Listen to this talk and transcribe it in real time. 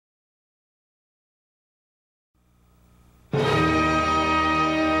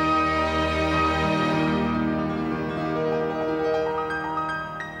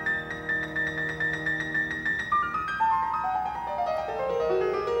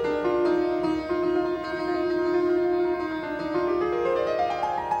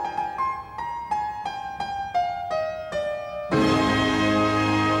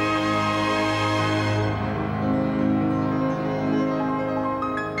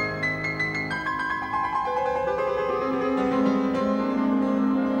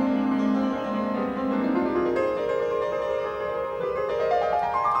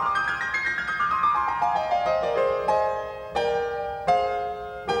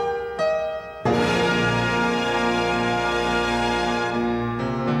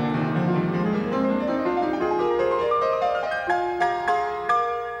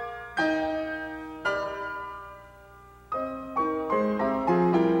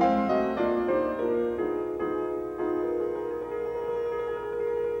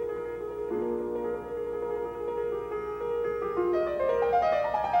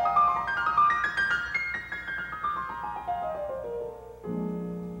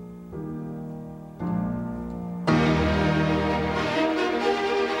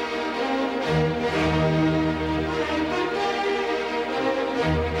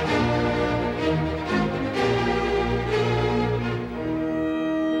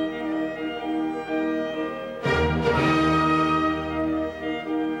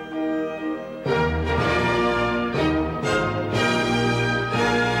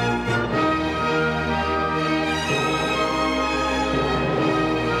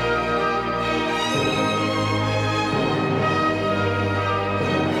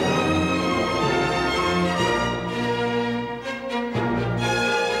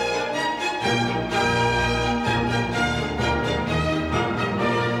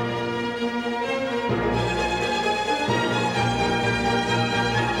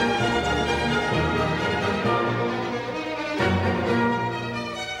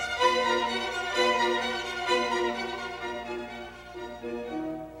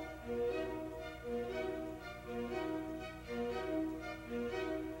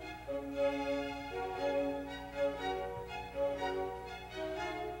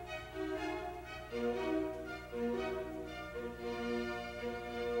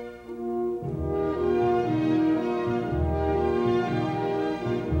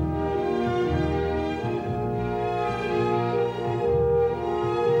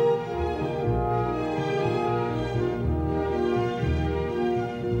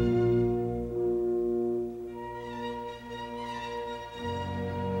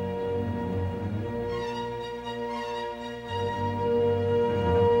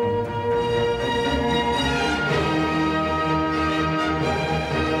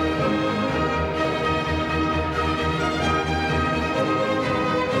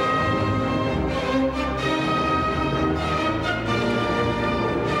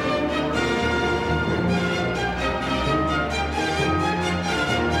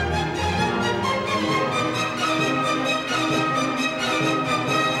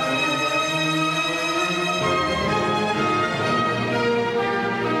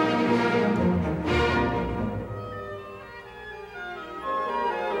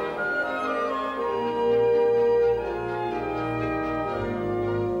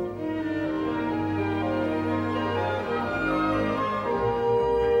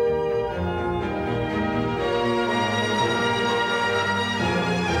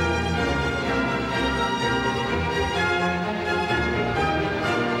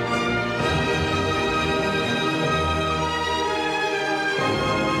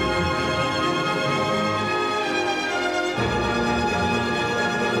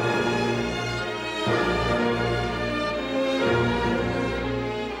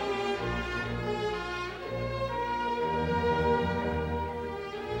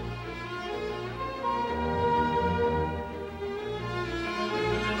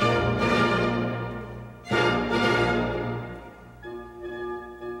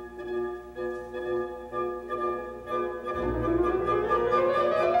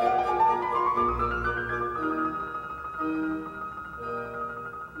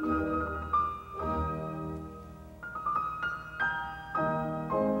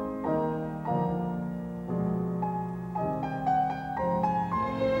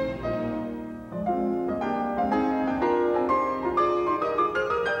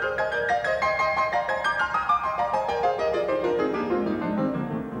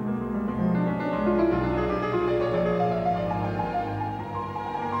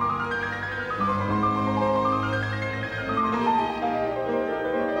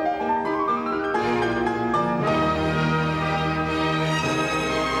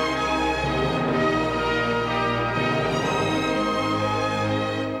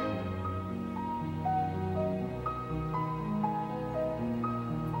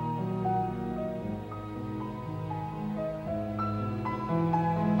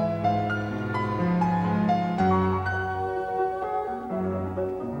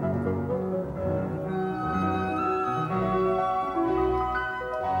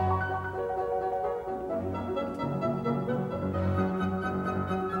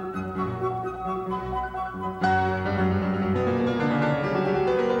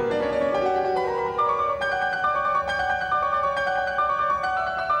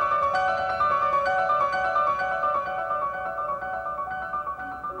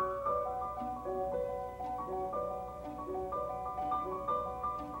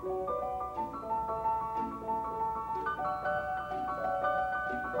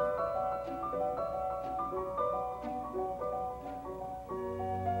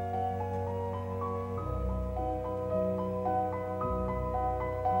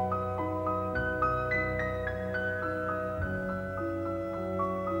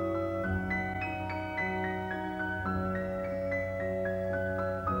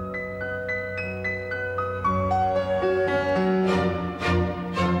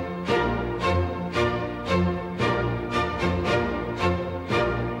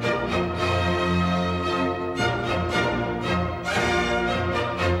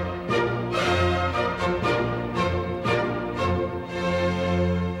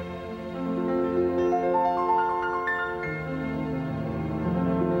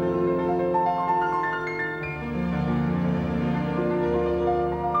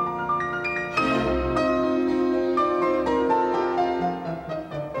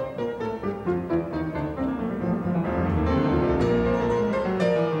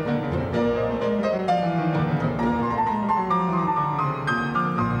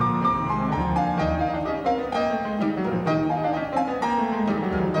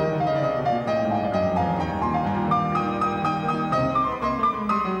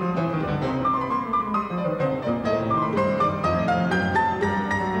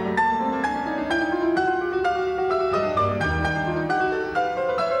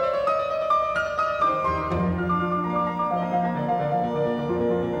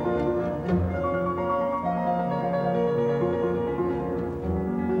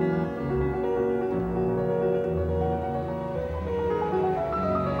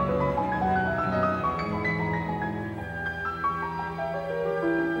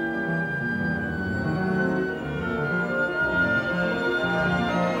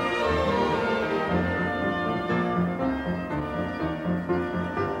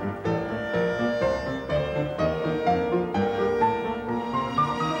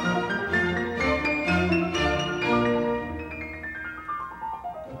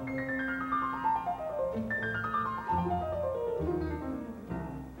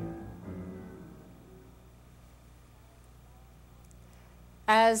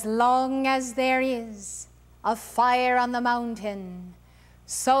As long as there is a fire on the mountain,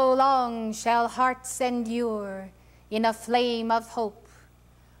 so long shall hearts endure in a flame of hope,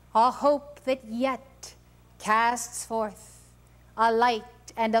 a hope that yet casts forth a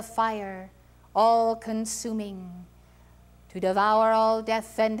light and a fire all-consuming, to devour all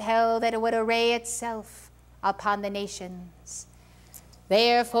death and hell that would array itself upon the nations.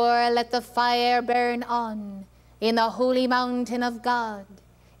 Therefore let the fire burn on in the holy mountain of God,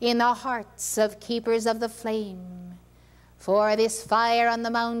 in the hearts of keepers of the flame. For this fire on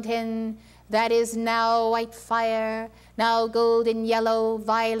the mountain, that is now white fire, now golden yellow,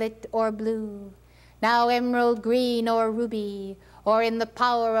 violet or blue, now emerald green or ruby, or in the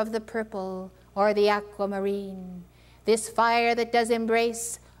power of the purple or the aquamarine. This fire that does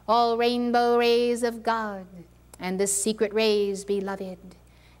embrace all rainbow rays of God and the secret rays beloved.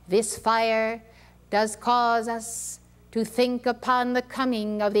 This fire does cause us to think upon the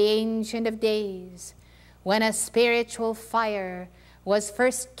coming of the Ancient of Days, when a spiritual fire was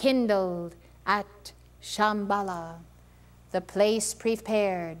first kindled at Shambhala, the place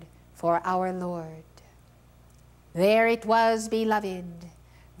prepared for our Lord. There it was, beloved,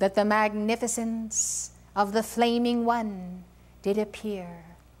 that the magnificence of the flaming one did appear,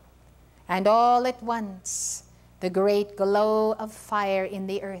 and all at once the great glow of fire in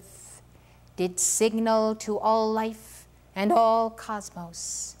the earth did signal to all life and all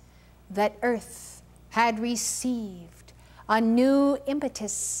cosmos that earth had received a new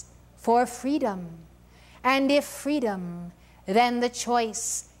impetus for freedom, and if freedom, then the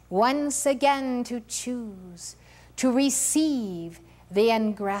choice once again to choose, to receive the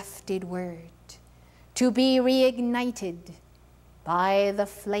engrafted word, to be reignited by the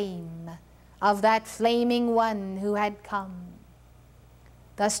flame of that flaming one who had come.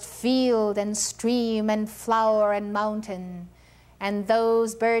 Thus field and stream and flower and mountain, and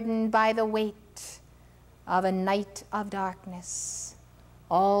those burdened by the weight of a night of darkness,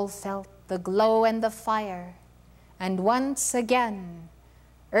 all felt the glow and the fire, and once again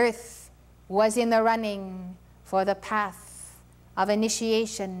earth was in the running for the path of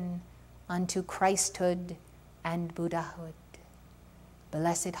initiation unto Christhood and Buddhahood.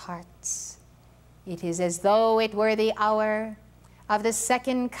 Blessed hearts, it is as though it were the hour of the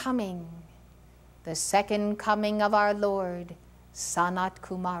second coming of our Lord, Sanat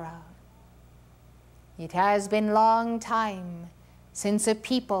Kumara. It has been long time since a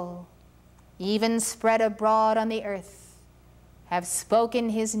people, even spread abroad on the earth, have spoken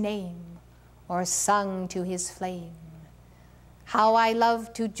his name or sung to his flame. How I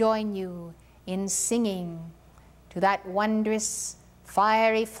love to join you in singing to that wondrous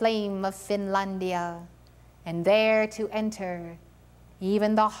fiery flame of Finlandia, and there to enter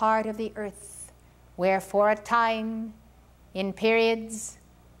even the heart of the earth, where for a time, in periods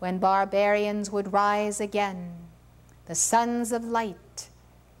when barbarians would rise again, the sons of light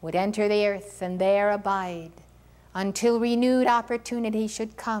would enter the earth and there abide, until renewed opportunity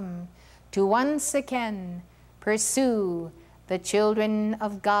should come to once again pursue the children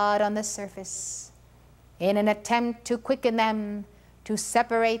of God on the surface, in an attempt to quicken them to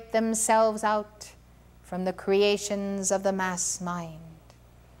separate themselves out from the creations of the mass mind.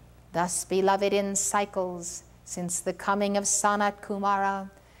 Thus, beloved, in cycles since the coming of Sanat Kumara,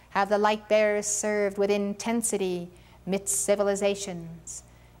 have the light-bearers served with intensity midst civilizations,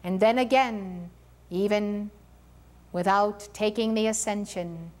 and then again, even without taking the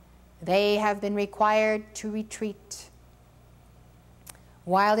ascension, they have been required to retreat.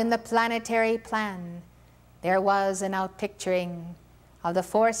 While in the planetary plan, there was an outpicturing of the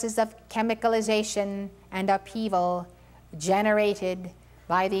forces of chemicalization and upheaval generated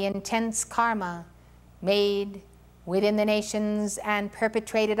by the intense karma made within the nations and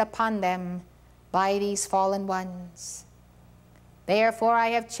perpetrated upon them by these fallen ones. Therefore I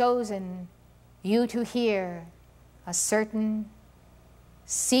have chosen you to hear a certain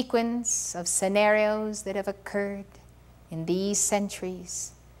sequence of scenarios that have occurred in these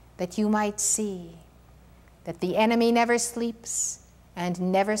centuries, that you might see that the enemy never sleeps and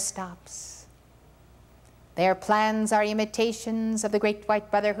never stops. Their plans are imitations of the great white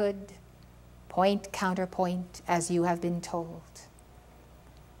brotherhood, point counterpoint, as you have been told.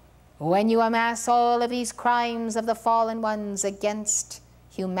 When you amass all of these crimes of the fallen ones against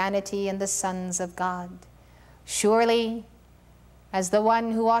humanity and the sons of God, surely, as the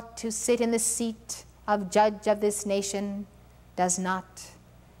one who ought to sit in the seat of judge of this nation does not,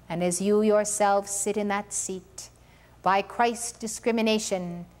 and as you yourselves sit in that seat, by Christ's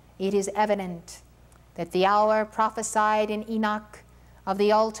discrimination, it is evident that the hour prophesied in Enoch of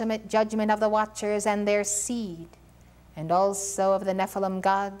the ultimate judgment of the watchers and their seed and also of the Nephilim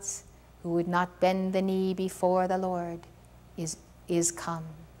gods, who would not bend the knee before the Lord, is come.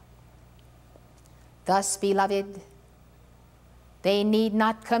 Thus, beloved, they need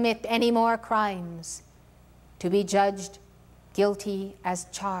not commit any more crimes to be judged guilty as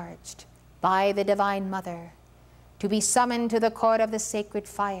charged by the Divine Mother, to be summoned to the court of the sacred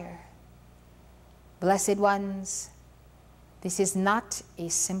fire. Blessed ones, this is not a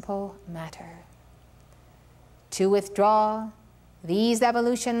simple matter. To withdraw these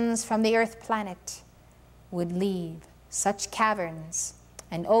evolutions from the earth planet would leave such caverns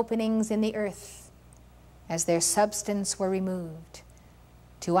and openings in the earth as their substance were removed,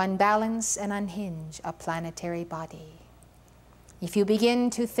 to unbalance and unhinge a planetary body. If you begin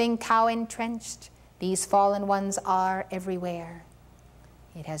to think how entrenched these fallen ones are everywhere,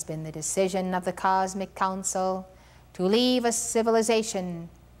 it has been the decision of the Cosmic Council to leave a civilization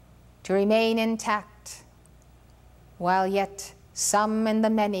to remain intact, while yet some and the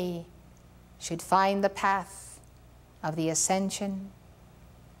many should find the path of the ascension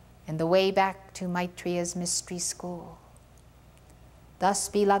and the way back to Maitreya's mystery school. Thus,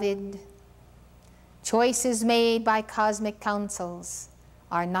 beloved, choices made by cosmic councils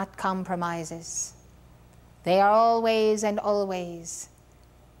are not compromises. They are always and always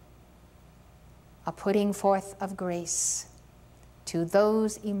a putting forth of grace to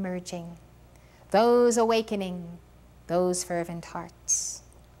those emerging, those awakening, those fervent hearts.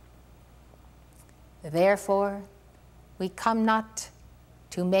 Therefore, we come not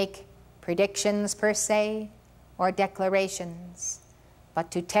to make predictions per se or declarations, but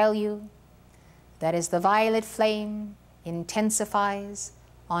to tell you that as the violet flame intensifies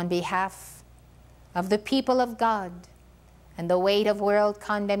on behalf of the people of God and the weight of world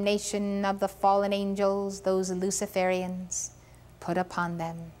condemnation of the fallen angels, those Luciferians, put upon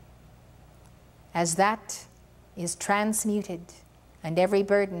them, as that is transmuted and every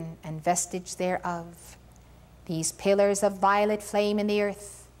burden and vestige thereof, these pillars of violet flame in the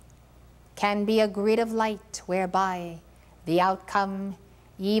earth can be a grid of light whereby the outcome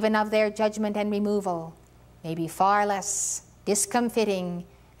even of their judgment and removal may be far less discomfiting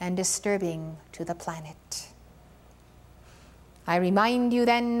and disturbing to the planet. I remind you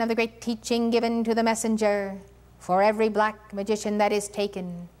then of the great teaching given to the messenger: for every black magician that is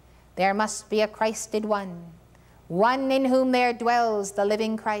taken, there must be a Christed one, one in whom there dwells the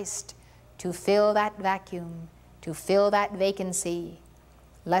living Christ, to fill that vacuum, to fill that vacancy,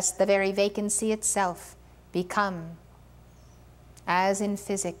 lest the very vacancy itself become, as in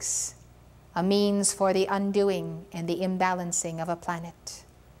physics, a means for the undoing and the imbalancing of a planet.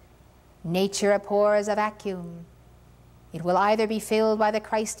 Nature abhors a vacuum. It will either be filled by the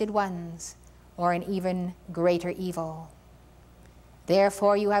Christed ones or an even greater evil.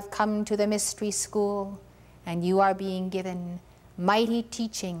 Therefore you have come to the mystery school, and you are being given mighty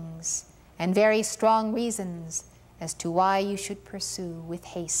teachings and very strong reasons as to why you should pursue with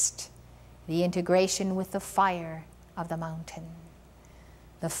haste the integration with the fire of the mountain.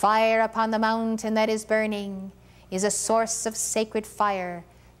 The fire upon the mountain that is burning is a source of sacred fire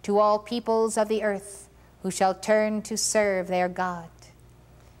to all peoples of the earth who shall turn to serve their God.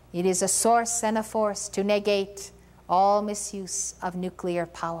 It is a source and a force to negate all misuse of nuclear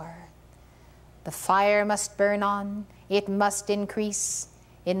power. The fire must burn on, it must increase,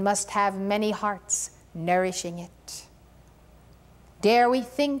 it must have many hearts nourishing it. Dare we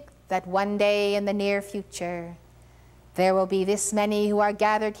think that one day in the near future there will be this many who are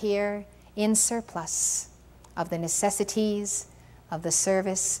gathered here in surplus of the necessities of the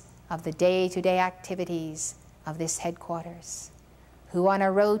service of the day-to-day activities of this headquarters, who on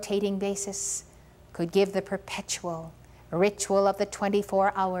a rotating basis could give the perpetual ritual of the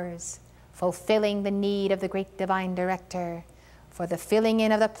 24 hours, fulfilling the need of the great divine director for the filling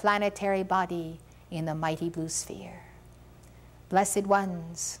in of the planetary body in the mighty blue sphere. Blessed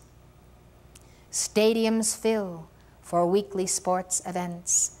ones, stadiums fill for weekly sports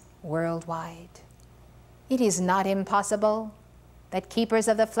events worldwide. It is not impossible that keepers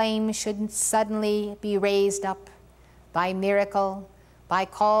of the flame should suddenly be raised up by miracle, by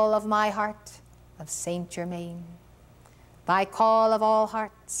call of my heart, of Saint Germain, by call of all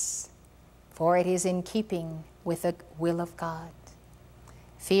hearts, for it is in keeping with the will of God.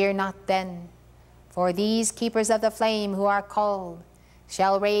 Fear not then, for these keepers of the flame who are called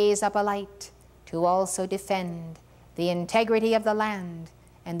shall raise up a light to also defend the integrity of the land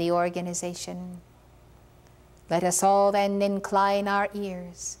and the organization. Let us all then incline our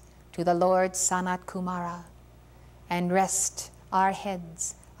ears to the Lord Sanat Kumara and rest our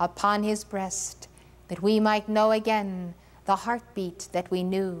heads upon his breast, that we might know again the heartbeat that we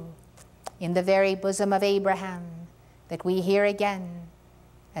knew in the very bosom of Abraham, that we hear again,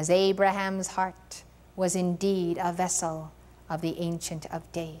 as Abraham's heart was indeed a vessel of the Ancient of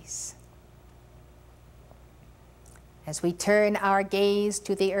Days. As we turn our gaze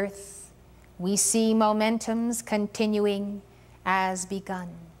to the earth, we see momentums continuing as begun.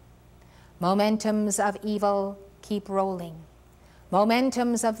 Momentums of evil keep rolling.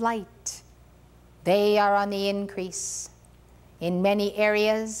 Momentums of light, they are on the increase. In many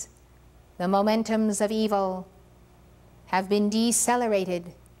areas, the momentums of evil have been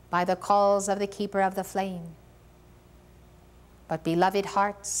decelerated by the calls of the keeper of the flame. But beloved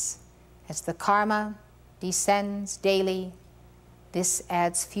hearts, as the karma descends daily, this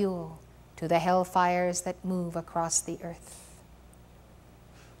adds fuel to the hellfires that move across the earth.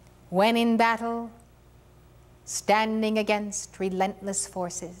 When in battle, standing against relentless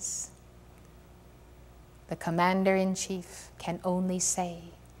forces, the commander-in-chief can only say,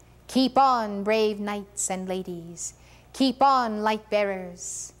 "Keep on, brave knights and ladies, keep on, light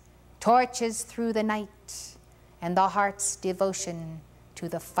bearers, torches through the night, and the heart's devotion to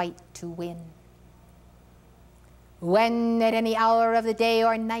the fight to win." When at any hour of the day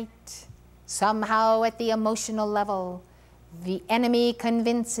or night, somehow at the emotional level, the enemy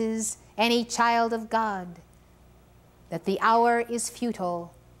convinces any child of God that the hour is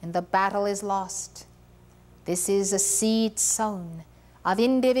futile and the battle is lost, this is a seed sown of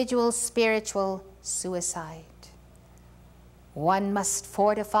individual spiritual suicide. One must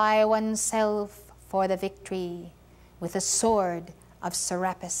fortify oneself for the victory with the sword of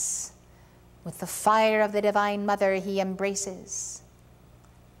Serapis, with the fire of the Divine Mother he embraces.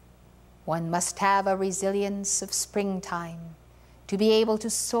 One must have a resilience of springtime to be able to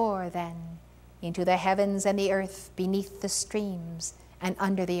soar then into the heavens and the earth, beneath the streams and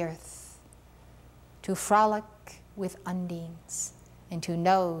under the earth, to frolic with undines and to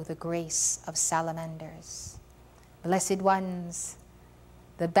know the grace of salamanders. Blessed ones,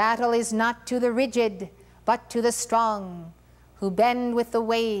 the battle is not to the rigid, but to the strong, who bend with the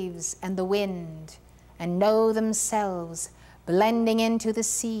waves and the wind, and know themselves blending into the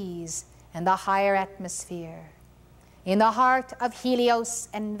seas and the higher atmosphere. In the heart of Helios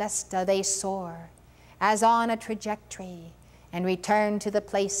and Vesta they soar, as on a trajectory, and return to the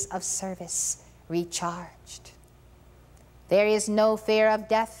place of service recharged. There is no fear of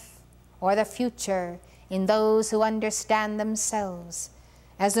death or the future in those who understand themselves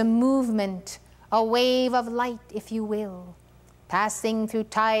as a movement, a wave of light, if you will, passing through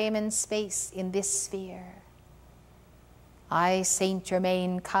time and space in this sphere. I, Saint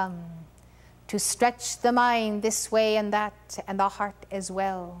Germain, come to stretch the mind this way and that, and the heart as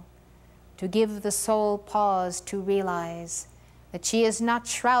well, to give the soul pause to realize that she is not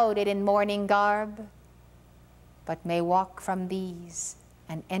shrouded in mourning garb, but may walk from these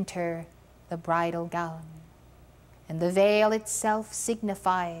and enter the bridal gown. And the veil itself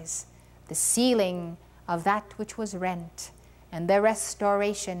signifies the sealing of that which was rent and the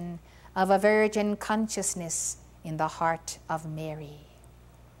restoration of a virgin consciousness in the heart of Mary.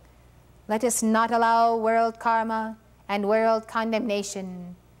 Let us not allow world karma and world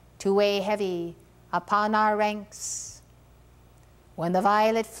condemnation to weigh heavy upon our ranks. When the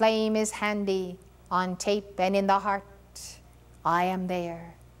violet flame is handy on tape and in the heart, I am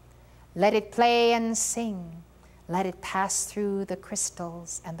there. Let it play and sing. Let it pass through the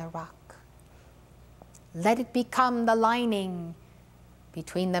crystals and the rock. Let it become the lining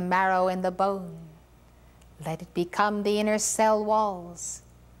between the marrow and the bone. Let it become the inner cell walls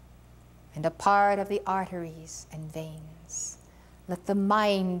and a part of the arteries and veins. Let the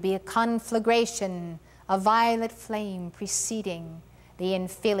mind be a conflagration of violet flame preceding the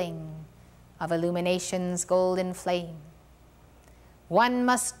infilling of illumination's golden flame. One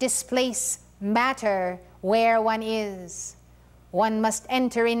must displace matter where one is. One must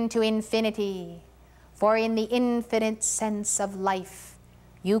enter into infinity, for in the infinite sense of life,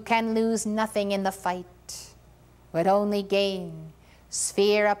 you can lose nothing in the fight, but only gain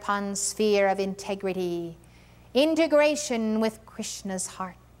sphere upon sphere of integrity, integration with Krishna's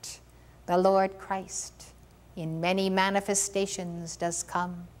heart. The Lord Christ in many manifestations does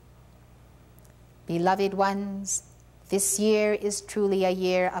come. Beloved ones, this year is truly a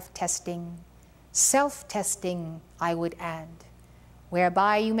year of testing, self-testing, I would add,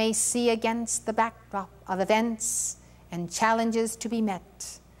 whereby you may see against the backdrop of events and challenges to be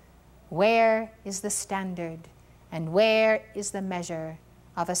met, where is the standard and where is the measure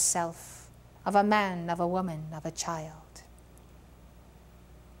of a self, of a man, of a woman, of a child.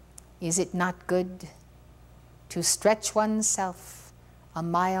 Is it not good to stretch oneself a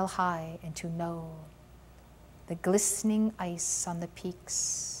mile high and to know the glistening ice on the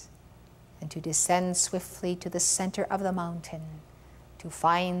peaks and to descend swiftly to the center of the mountain to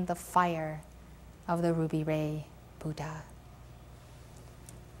find the fire of the ruby ray Buddha.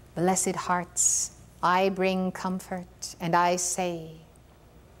 Blessed hearts, I bring comfort, and I say,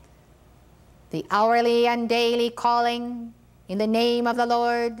 the hourly and daily calling in the name of the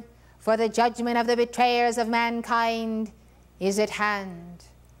Lord for the judgment of the betrayers of mankind is at hand.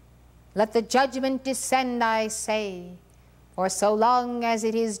 Let the judgment descend, I say, for so long as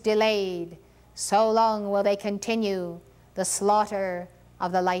it is delayed, so long will they continue the slaughter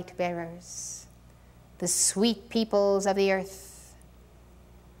of the light bearers, the sweet peoples of the earth.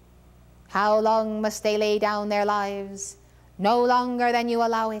 How long must they lay down their lives? No longer than you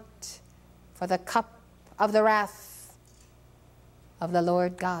allow it, for the cup of the wrath of the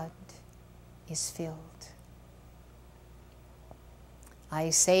Lord God is filled. I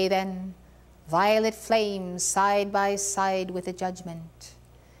say then, violet flames side by side with the judgment.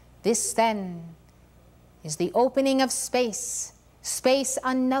 This then is the opening of space, space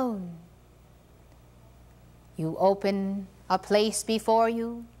unknown. You open a place before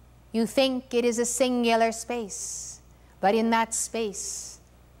you, you think it is a singular space, but in that space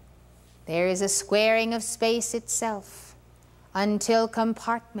there is a squaring of space itself, until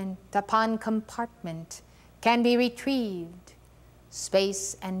compartment upon compartment can be retrieved.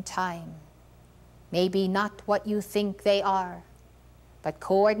 Space and time may be not what you think they are, but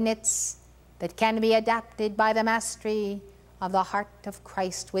coordinates that can be adapted by the mastery of the heart of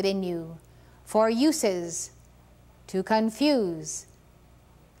Christ within you for uses to confuse,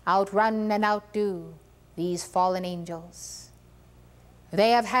 outrun, and outdo these fallen angels.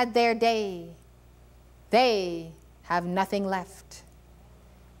 They have had their day. They have nothing left.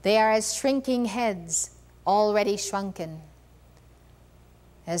 They are as shrinking heads already shrunken,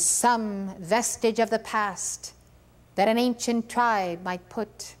 as some vestige of the past that an ancient tribe might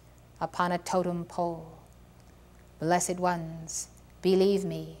put upon a totem pole. Blessed ones, believe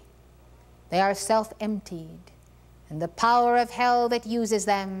me, they are self-emptied, and the power of hell that uses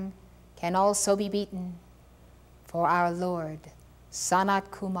them can also be beaten, for our Lord, Sanat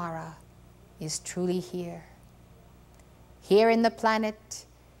Kumara, is truly here. Here in the planet,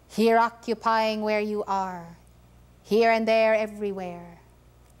 here occupying where you are, here and there everywhere.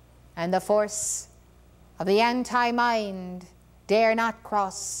 And the force of the anti-mind dare not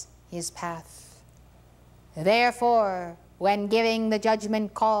cross his path. Therefore, when giving the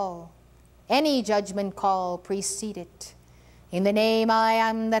judgment call, any judgment call precede it. In the name I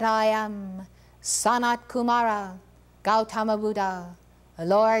am that I am, Sanat Kumara, Gautama Buddha,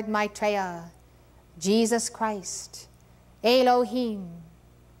 Lord Maitreya, Jesus Christ, Elohim,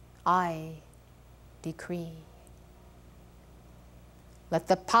 I decree. Let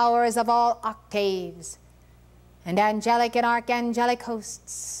the powers of all octaves and angelic and archangelic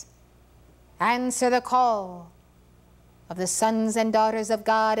hosts answer the call of the sons and daughters of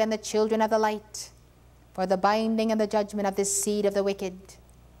God and the children of the light for the binding and the judgment of this seed of the wicked,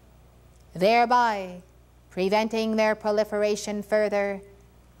 thereby preventing their proliferation further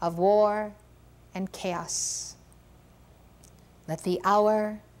of war and chaos. Let the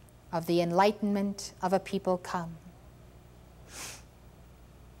hour of the enlightenment of a people come.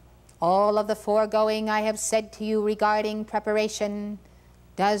 All of the foregoing I have said to you regarding preparation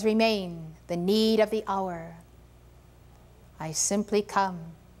does remain the need of the hour. I simply come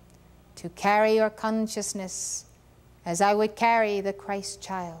to carry your consciousness as I would carry the Christ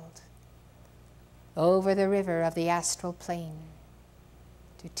child over the river of the astral plane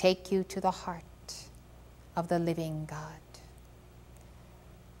to take you to the heart of the living God.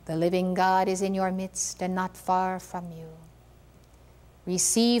 The living God is in your midst and not far from you.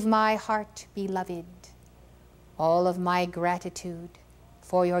 Receive my heart, beloved, all of my gratitude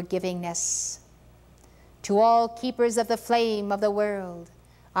for your givingness. To all keepers of the flame of the world,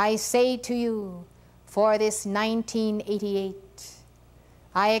 I say to you, for this 1988,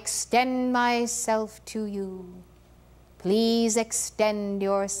 I extend myself to you. Please extend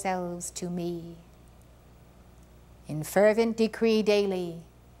yourselves to me. In fervent decree daily,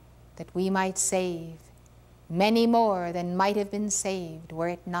 that we might save many more than might have been saved were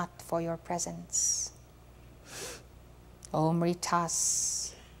it not for your presence. Om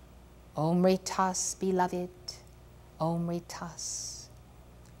Ritas, beloved, Om Ritas.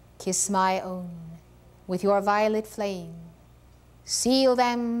 Kiss my own with your violet flame. Seal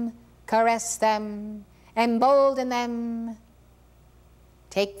them, caress them, embolden them.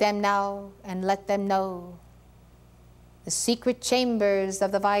 Take them now and let them know the secret chambers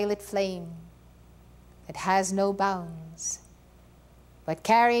of the violet flame that has no bounds, but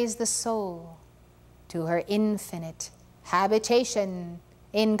carries the soul to her infinite habitation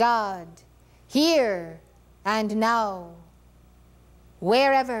in God here and now,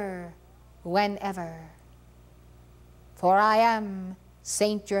 wherever, whenever. For I am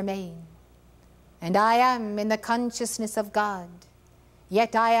Saint Germain, and I am in the consciousness of God,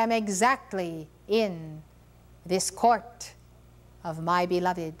 yet I am exactly in this court of my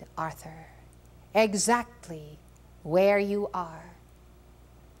beloved Arthur, exactly where you are.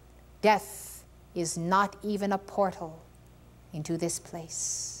 Death is not even a portal into this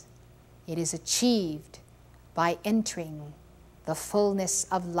place. It is achieved by entering the fullness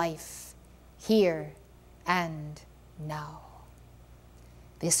of life here and now.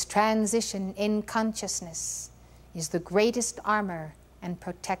 This transition in consciousness is the greatest armor and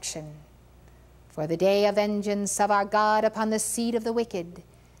protection for the day of vengeance of our God upon the seed of the wicked,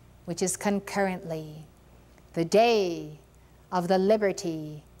 which is concurrently the day of the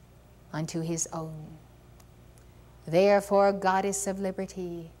liberty unto his own. Therefore, Goddess of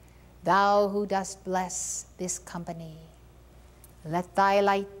liberty, thou who dost bless this company, let thy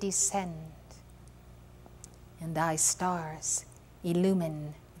light descend, and thy stars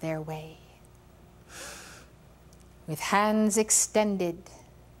illumine their way. With hands extended,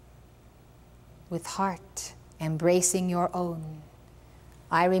 with heart embracing your own,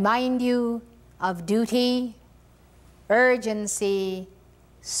 I remind you of duty, urgency,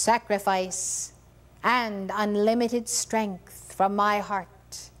 sacrifice, and unlimited strength from my heart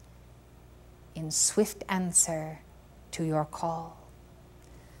in swift answer to your call.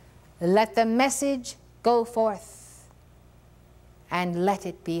 Let the message go forth, and let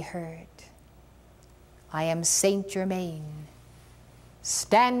it be heard. I am Saint Germain,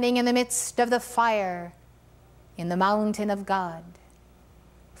 standing in the midst of the fire in the mountain of God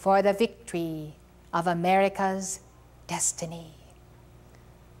for the victory of America's destiny.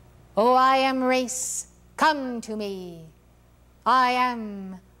 O I am race, come to me. I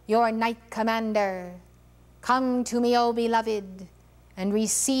am your knight commander. Come to me, O beloved, and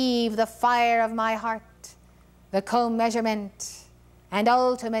receive the fire of my heart, the co-measurement, and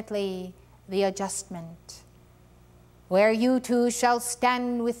ultimately the adjustment, where you two shall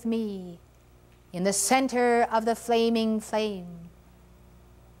stand with me in the center of the flaming flame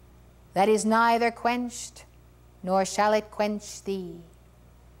that is neither quenched, nor shall it quench thee.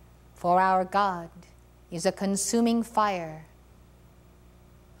 For our God is a consuming fire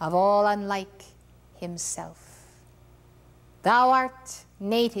of all unlike himself. Thou art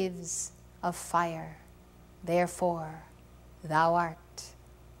natives of fire, therefore thou art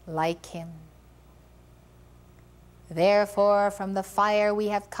like him. Therefore from the fire we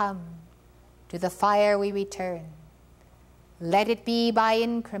have come, to the fire we return. Let it be by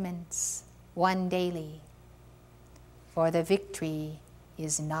increments, one daily. For the victory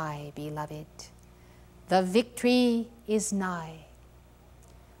is nigh, beloved. The victory is nigh.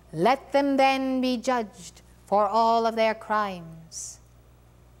 Let them then be judged for all of their crimes,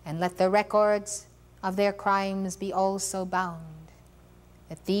 and let the records of their crimes be also bound,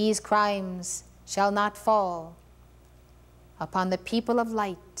 that these crimes shall not fall upon the people of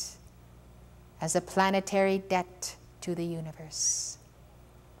light as a planetary debt to the universe.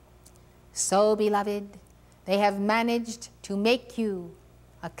 So, beloved, they have managed to make you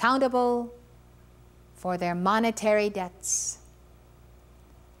accountable for their monetary debts.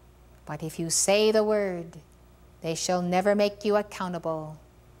 But if you say the word, they shall never make you accountable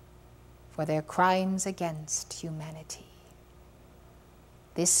for their crimes against humanity.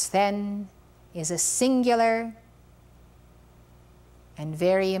 This, then, is a singular and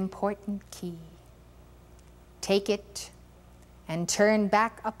very important key. Take it and turn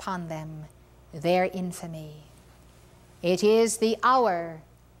back upon them their infamy. It is the hour,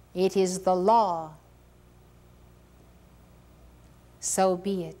 it is the law. So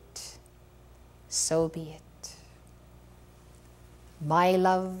be it, so be it. My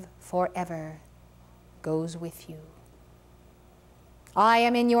love forever goes with you. I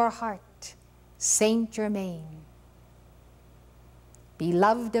am in your heart, Saint Germain,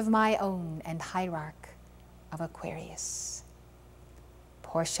 beloved of my own and hierarch of Aquarius.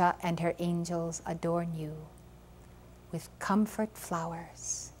 Portia and her angels adorn you with comfort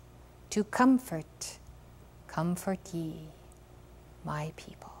flowers. To comfort, comfort ye, my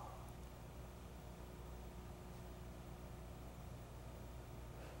people.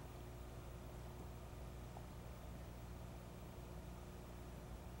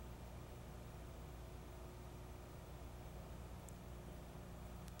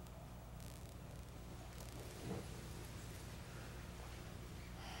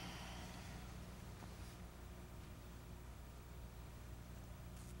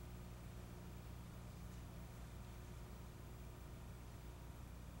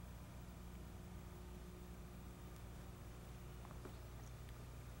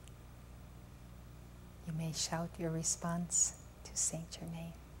 may shout your response to Saint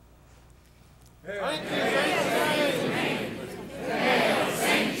Germain. Hail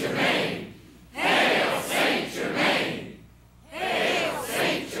Saint Germain! Hail Saint Germain! Hail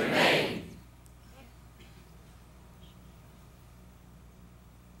Saint Germain!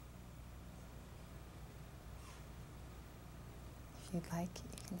 If you'd like,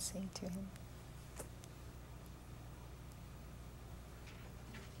 you can sing to him.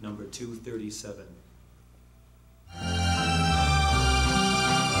 Number 237.